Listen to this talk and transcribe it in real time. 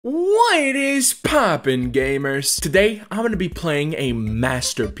What is poppin', gamers? Today, I'm gonna be playing a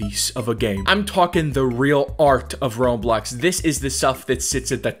masterpiece of a game. I'm talking the real art of Roblox. This is the stuff that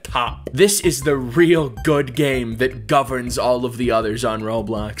sits at the top. This is the real good game that governs all of the others on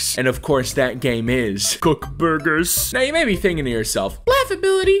Roblox. And of course, that game is Cook Burgers. Now, you may be thinking to yourself,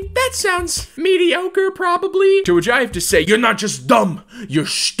 Laughability, that sounds mediocre, probably. To which I have to say, you're not just dumb, you're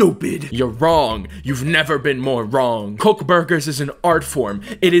stupid. You're wrong. You've never been more wrong. Cook Burgers is an art form.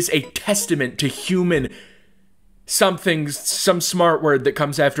 It is a testament to human some smart word that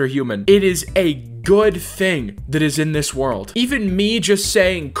comes after human. It is a good thing that is in this world. Even me just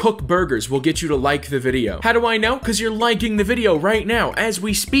saying cook burgers will get you to like the video. How do I know? Because you're liking the video right now as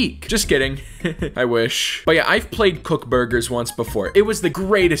we speak. Just kidding. I wish. But yeah, I've played Cook Burgers once before. It was the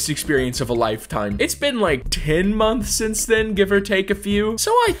greatest experience of a lifetime. It's been like 10 months since then, give or take a few.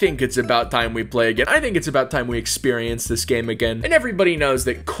 So I think it's about time we play again. I think it's about time we experience this game again. And everybody knows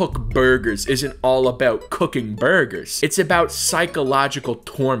that Cook Burgers isn't all about cooking burgers. It's about psychological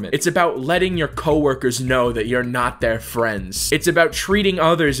torment. It's about letting your coworkers know that you're not their friends. It's about treating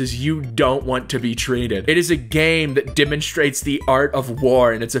others as you don't want to be treated. It is a game that demonstrates the art of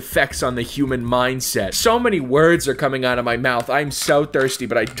war and its effects on the human mindset. So many words are coming out of my mouth. I'm so thirsty,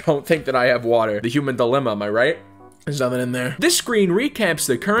 but I don't think that I have water. The human dilemma, am I right? There's nothing in there. This screen recaps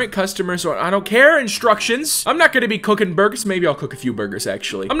the current customers or I don't care instructions. I'm not gonna be cooking burgers. Maybe I'll cook a few burgers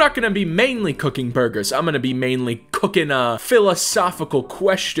actually. I'm not gonna be mainly cooking burgers. I'm gonna be mainly cooking philosophical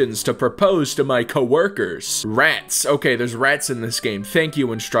questions to propose to my coworkers. Rats. Okay, there's rats in this game. Thank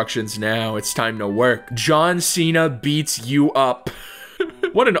you, instructions. Now it's time to work. John Cena beats you up.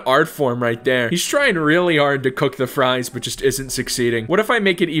 What an art form right there. He's trying really hard to cook the fries, but just isn't succeeding. What if I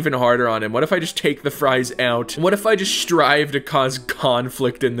make it even harder on him? What if I just take the fries out? What if I just strive to cause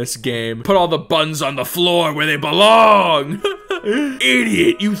conflict in this game? Put all the buns on the floor where they belong!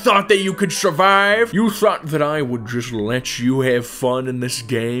 Idiot, you thought that you could survive? You thought that I would just let you have fun in this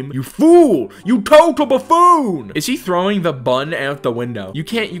game? You fool! You total buffoon! Is he throwing the bun out the window? You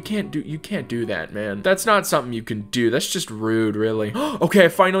can't do that, man. That's not something you can do. That's just rude, really. Okay, I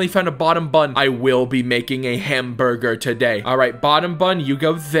finally found a bottom bun. I will be making a hamburger today. All right, bottom bun, you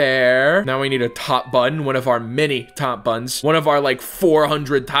go there. Now we need a top bun, one of our mini top buns. One of our like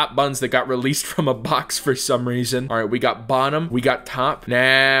 400 top buns that got released from a box for some reason. All right, we got bottom. We got top.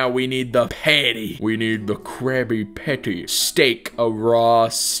 Now we need the patty. We need the Krabby Patty. Steak. A raw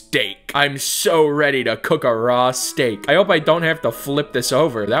steak. I'm so ready to cook a raw steak. I hope I don't have to flip this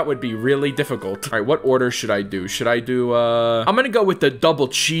over. That would be really difficult. All right, what order should I do? Should I do, I'm gonna go with the double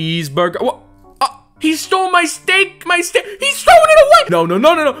cheeseburger. What? He stole my steak, He's throwing it away! No.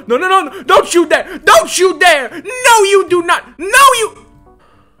 Don't you dare! Don't you dare! No, you do not! No, you...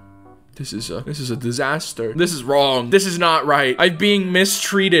 This is a disaster. This is wrong. This is not right. I'm being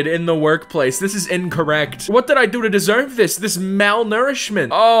mistreated in the workplace. This is incorrect. What did I do to deserve this? This malnourishment.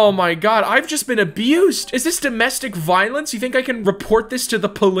 Oh my god, I've just been abused. Is this domestic violence? You think I can report this to the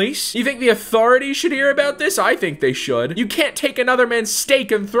police? You think the authorities should hear about this? I think they should. You can't take another man's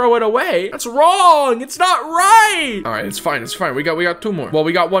steak and throw it away. That's wrong. It's not right. All right, it's fine. It's fine. We got two more. Well,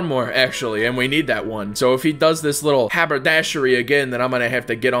 we got one more actually, and we need that one. So if he does this little haberdashery again, then I'm gonna have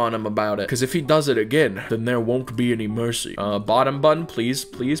to get on him about it. Because if he does it again, then there won't be any mercy. Bottom bun, please.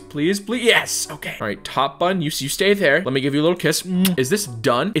 Yes, okay. All right, top bun, you stay there. Let me give you a little kiss. Is this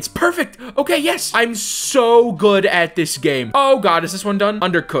done? It's perfect. Okay, yes. I'm so good at this game. Oh god, is this one done?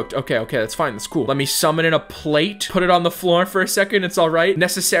 Undercooked. Okay, that's fine. That's cool. Let me summon in a plate. Put it on the floor for a second. It's all right.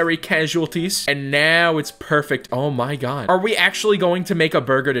 Necessary casualties. And now it's perfect. Oh my god. Are we actually going to make a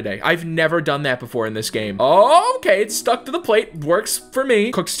burger today? I've never done that before in this game. Oh, okay. It's stuck to the plate. Works for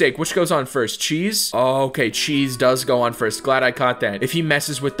me. Cooked steak. Which goes on first? Cheese? Oh, okay, cheese does go on first. Glad I caught that. If he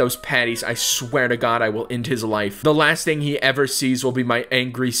messes with those patties, I swear to God, I will end his life. The last thing he ever sees will be my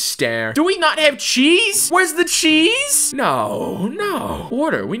angry stare. Do we not have cheese? Where's the cheese? No.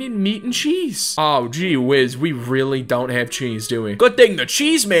 Order. We need meat and cheese. Oh, gee whiz. We really don't have cheese, do we? Good thing the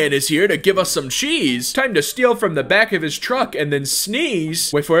cheese man is here to give us some cheese. Time to steal from the back of his truck and then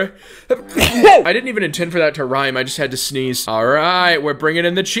sneeze. Wait for it. I didn't even intend for that to rhyme. I just had to sneeze. All right, we're bringing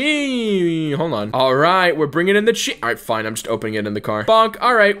in the cheese. Hold on. All right, we're bringing in the cheese. All right, fine. I'm just opening it in the car. Bonk.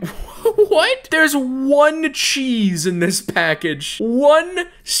 All right. What? There's one cheese in this package. One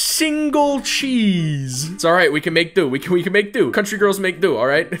single cheese. It's all right. We can make do. We can make do. Country girls make do. All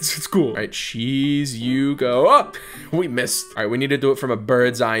right. It's cool. All right, cheese. You go up. We missed. All right, we need to do it from a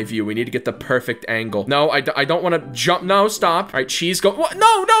bird's eye view. We need to get the perfect angle. No, I don't want to jump. No, stop. All right, cheese go. What?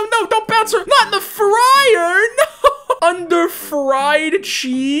 No. Don't bounce her. Not in the fryer. No. Under fried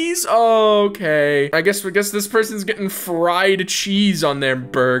cheese? Okay. I guess this person's getting fried cheese on their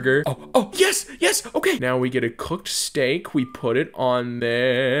burger. Oh, yes. Okay. Now we get a cooked steak. We put it on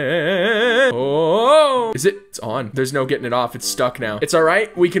there. Oh. Is it? It's on. There's no getting it off. It's stuck now. It's all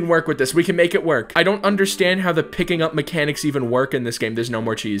right. We can work with this. We can make it work. I don't understand how the picking up mechanics even work in this game. There's no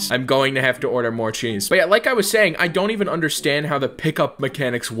more cheese. I'm going to have to order more cheese. But yeah, like I was saying, I don't even understand how the pickup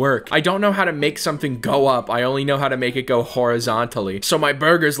mechanics work. I don't know how to make something go up. I only know how to make it go horizontally. So my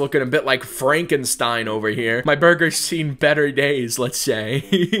burger's looking a bit like Frankenstein over here. My burger's seen better days, let's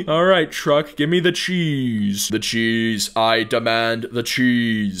say. All right, truck, give me the cheese. The cheese. I demand the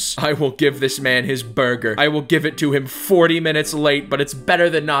cheese. I will give this man his burger. I will give it to him 40 minutes late, but it's better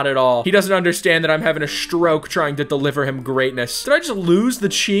than not at all. He doesn't understand that I'm having a stroke trying to deliver him greatness. Did I just lose the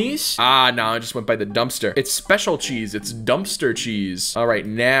cheese? Ah, no, I just went by the dumpster. It's special cheese. It's dumpster cheese. All right,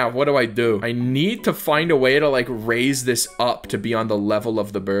 now what do? I need to find a way to like raise this up to be on the level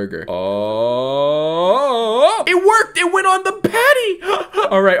of the burger. Oh, it worked. It went on the patty.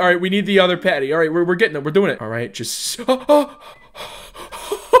 All right. We need the other patty. All right, we're getting it. We're doing it. All right, just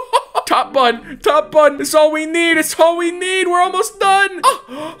top bun. It's all we need. We're almost done.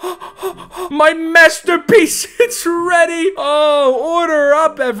 My masterpiece. It's ready. Oh, order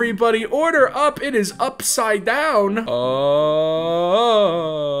up, everybody. Order up. It is upside down.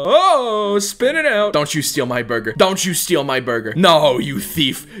 Oh, spin it out. Don't you steal my burger. No, you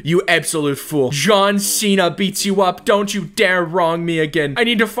thief. You absolute fool. John Cena beats you up. Don't you dare wrong me again. I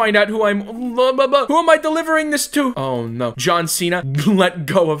need to find out who who am I delivering this to? Oh, no. John Cena, let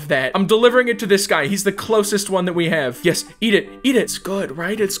go of that. I'm delivering it to this guy. He's the closest one that we have. Yes, eat it. It's good,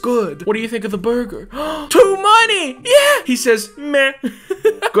 right? It's good. What do you think of the burger? 2 money. Yeah. He says, meh.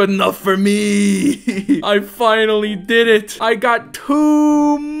 Good enough for me. I finally did it. I got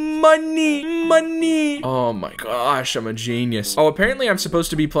 2 money. Oh my gosh, I'm a genius. Oh, apparently I'm supposed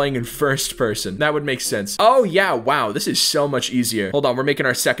to be playing in first person. That would make sense. Oh yeah, wow, this is so much easier. Hold on, we're making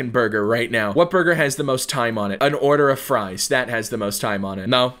our second burger right now. What burger has the most time on it? An order of fries. That has the most time on it.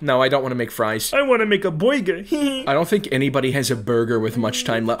 No, I don't want to make fries. I want to make a burger. I don't think anybody has a burger with much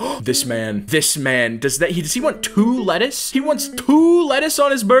time left. This man, does he want 2 lettuce? He wants 2 lettuce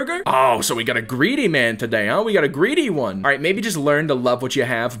on his burger? Oh, so we got a greedy man today, huh? We got a greedy one. All right, maybe just learn to love what you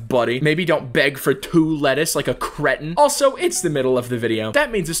have, buddy. Maybe don't beg for 2 lettuce like a cretin. Also, it's the middle of the video.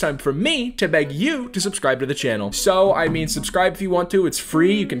 That means it's time for me to beg you to subscribe to the channel. So, I mean, subscribe if you want to. It's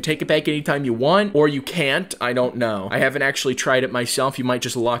free. You can take it back anytime you want, or you can't. I don't know. I haven't actually tried it myself. You might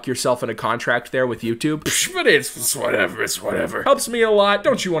just lock yourself in a contract there with YouTube. But it's whatever. It's whatever. Helps me a lot.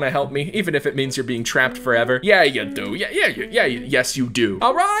 Don't you want to help me? Even if it means you're being trapped forever. Yeah, you do. Yes, you do.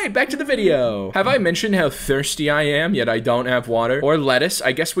 All right, back to the video. Have I mentioned how thirsty I am, yet I don't have water? Or lettuce?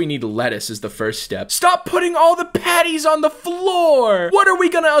 I guess we need lettuce as the first step. Stop putting all the patties on the floor! What are we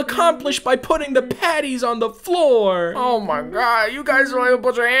gonna accomplish by putting the patties on the floor? Oh my god, you guys are like a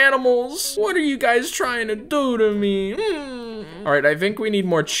bunch of animals. What are you guys trying to do to me? Alright, I think we need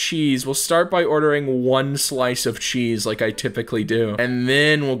more cheese. We'll start by ordering 1 slice of cheese like I typically do. And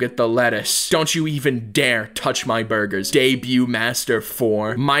then we'll get the lettuce. Don't you even dare touch my burgers. Debut Master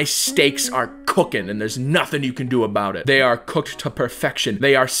 4. My steaks are cooking and there's nothing you can do about it. They are cooked to perfection.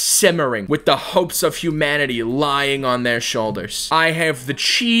 They are simmering with the hopes of humanity lying on their shoulders. I have the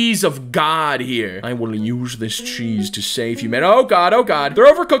cheese of God here. I will use this cheese to save humanity. Oh god, oh god.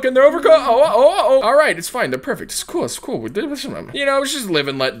 They're overcooking, oh. All right, it's fine. They're perfect. It's cool. We did this. You know, it's just live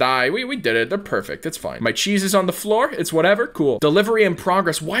and let die. We did it. They're perfect. It's fine. My cheese is on the floor. It's whatever. Cool. Delivery in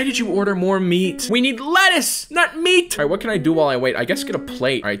progress. Why did you order more meat? We need lettuce, not meat. All right, what can I do while I wait? I guess get a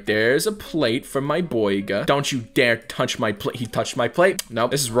plate. All right, there's a plate for my boyga. Don't you dare touch my plate. He touched my plate. No,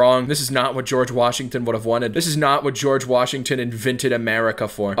 this is wrong. This is not what George Washington would have wanted. This is not what George Washington invented America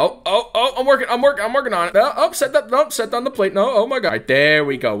for. Oh, I'm working on it. Set down the plate. No, oh my god. All right, there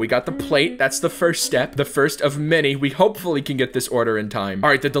we go. We got the plate. That's the first step. The first of many. We hopefully can get this order in time. All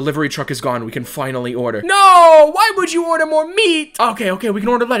right, the delivery truck is gone. We can finally order. No! Why would you order more meat? Okay, we can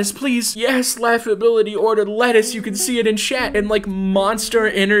order lettuce, please. Yes, Laughability ordered lettuce. You can see it in chat in like Monster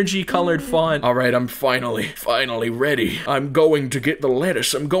Energy colored font. All right, I'm finally ready. I'm going to get the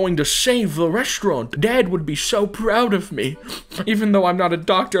lettuce. I'm going to save the restaurant. Dad would be so proud of me. Even though I'm not a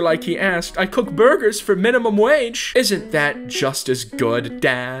doctor like he asked, I cook burgers for minimum wage. Isn't that just as good,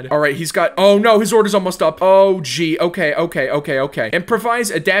 Dad? All right, he's got, oh no, his order's almost up. Oh gee, okay. Okay.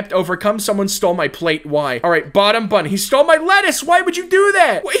 Improvise, adapt, overcome. Someone stole my plate. Why? All right, bottom bun. He stole my lettuce. Why would you do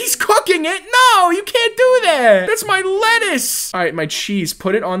that? Wait, he's cooking it. No, you can't do that. That's my lettuce. All right, my cheese.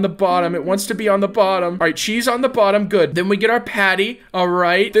 Put it on the bottom. It wants to be on the bottom. All right, cheese on the bottom. Good. Then we get our patty. All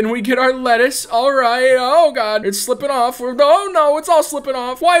right. Then we get our lettuce. All right. Oh, God. It's slipping off. Oh, no. It's all slipping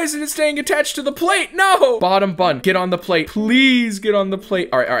off. Why isn't it staying attached to the plate? No. Bottom bun. Get on the plate. Please get on the plate.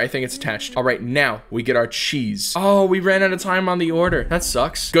 All right. I think it's attached. All right. Now we get our cheese. Oh, we ran out of time on the order. That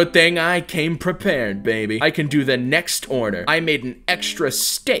sucks. Good thing I came prepared, baby. I can do the next order. I made an extra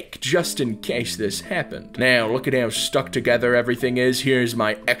steak just in case this happened. Now, look at how stuck together everything is. Here's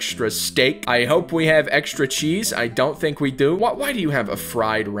my extra steak. I hope we have extra cheese. I don't think we do. Why do you have a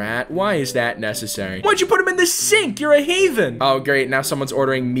fried rat? Why is that necessary? Why'd you put him in the sink? You're a heathen. Oh, great. Now someone's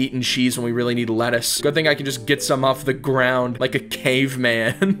ordering meat and cheese when we really need lettuce. Good thing I can just get some off the ground like a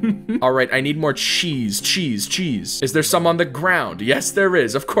caveman. All right, I need more cheese. Cheese. Is there some on the ground? Yes, there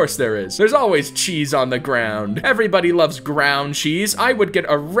is. Of course there is. There's always cheese on the ground. Everybody loves ground cheese. I would get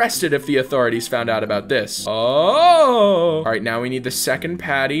arrested if the authorities found out about this. Oh. All right, now we need the second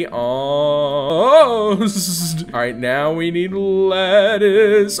patty. Oh. All right, now we need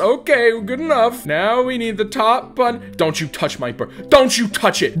lettuce. Okay, good enough. Now we need the top bun. Don't you touch my burger. Don't you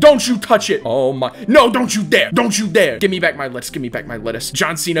touch it. Don't you touch it. Oh my. No, don't you dare. Don't you dare. Give me back my lettuce. Give me back my lettuce.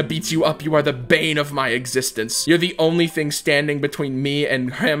 John Cena beats you up. You are the bane of my existence. You're the only thing standing between me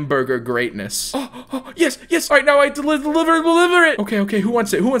and hamburger greatness. Oh, yes. All right, now I deliver it. Okay, who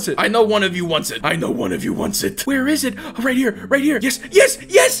wants it? I know one of you wants it. Where is it? Oh, right here. Yes.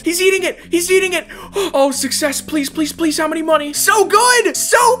 He's eating it. Oh, success. Please. How many money? So good.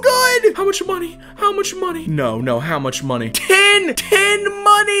 How much money? No, how much money? 10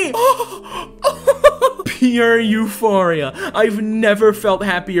 money. Pure euphoria. I've never felt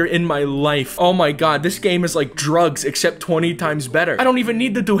happier in my life. Oh my God, this game is like drugs, except 20 times better. I don't even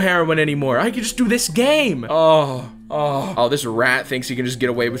need to do heroin anymore. I can just do this game. Oh, this rat thinks he can just get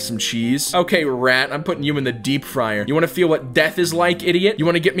away with some cheese. Okay, rat, I'm putting you in the deep fryer. You want to feel what death is like, idiot? You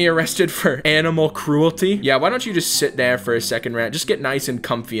want to get me arrested for animal cruelty? Yeah, why don't you just sit there for a second, rat? Just get nice and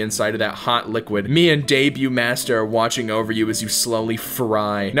comfy inside of that hot liquid. Me and Debut Master are watching over you as you slowly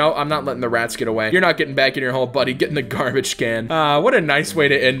fry. No, I'm not letting the rats get away. You're not getting back in your hole, buddy. Get in the garbage can. What a nice way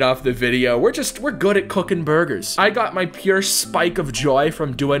to end off the video. We're good at cooking burgers. I got my pure spike of joy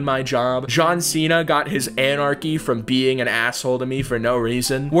from doing my job. John Cena got his anarchy from being an asshole to me for no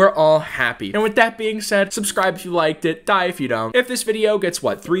reason. We're all happy. And with that being said, subscribe if you liked it, die if you don't. If this video gets,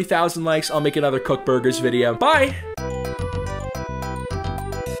 what, 3,000 likes, I'll make another Cook Burgers video. Bye!